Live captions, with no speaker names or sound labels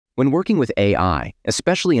When working with AI,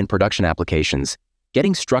 especially in production applications,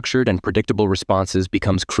 getting structured and predictable responses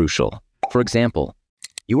becomes crucial. For example,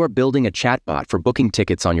 you are building a chatbot for booking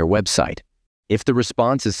tickets on your website. If the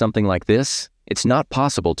response is something like this, it's not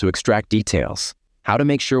possible to extract details. How to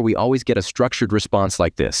make sure we always get a structured response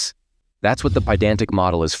like this? That's what the Pydantic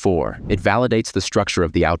model is for. It validates the structure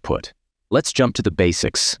of the output. Let's jump to the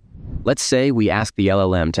basics. Let's say we ask the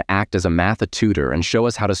LLM to act as a math tutor and show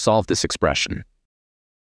us how to solve this expression.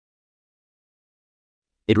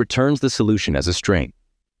 It returns the solution as a string.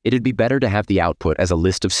 It'd be better to have the output as a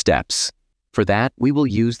list of steps. For that, we will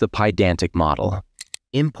use the Pydantic model.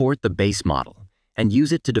 Import the base model and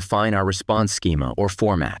use it to define our response schema or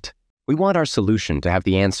format. We want our solution to have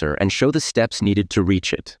the answer and show the steps needed to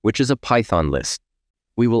reach it, which is a Python list.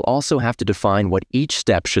 We will also have to define what each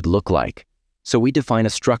step should look like, so we define a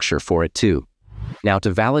structure for it too. Now,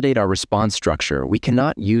 to validate our response structure, we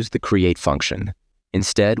cannot use the create function.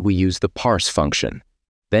 Instead, we use the parse function.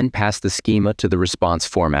 Then pass the schema to the response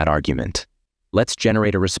format argument. Let's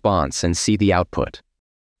generate a response and see the output.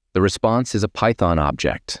 The response is a Python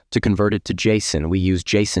object. To convert it to JSON, we use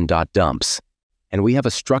JSON.dumps. And we have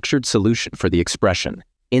a structured solution for the expression,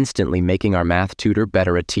 instantly making our math tutor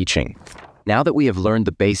better at teaching. Now that we have learned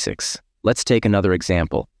the basics, let's take another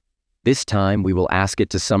example. This time, we will ask it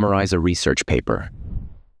to summarize a research paper.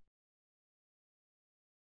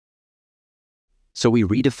 So we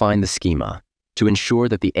redefine the schema to ensure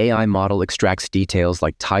that the AI model extracts details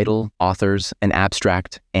like title, authors, an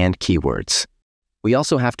abstract, and keywords. We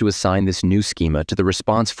also have to assign this new schema to the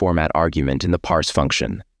response format argument in the parse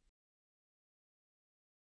function.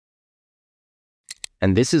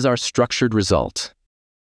 And this is our structured result.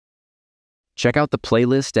 Check out the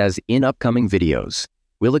playlist as in upcoming videos.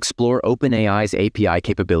 We'll explore OpenAI's API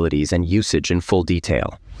capabilities and usage in full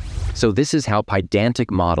detail. So this is how Pydantic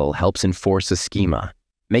model helps enforce a schema,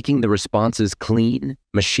 making the responses clean,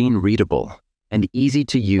 machine-readable, and easy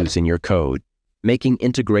to use in your code, making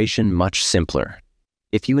integration much simpler.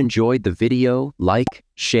 If you enjoyed the video, like,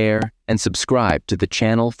 share, and subscribe to the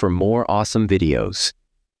channel for more awesome videos.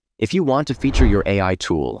 If you want to feature your AI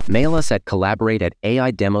tool, mail us at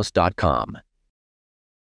collaborate@aidemos.com.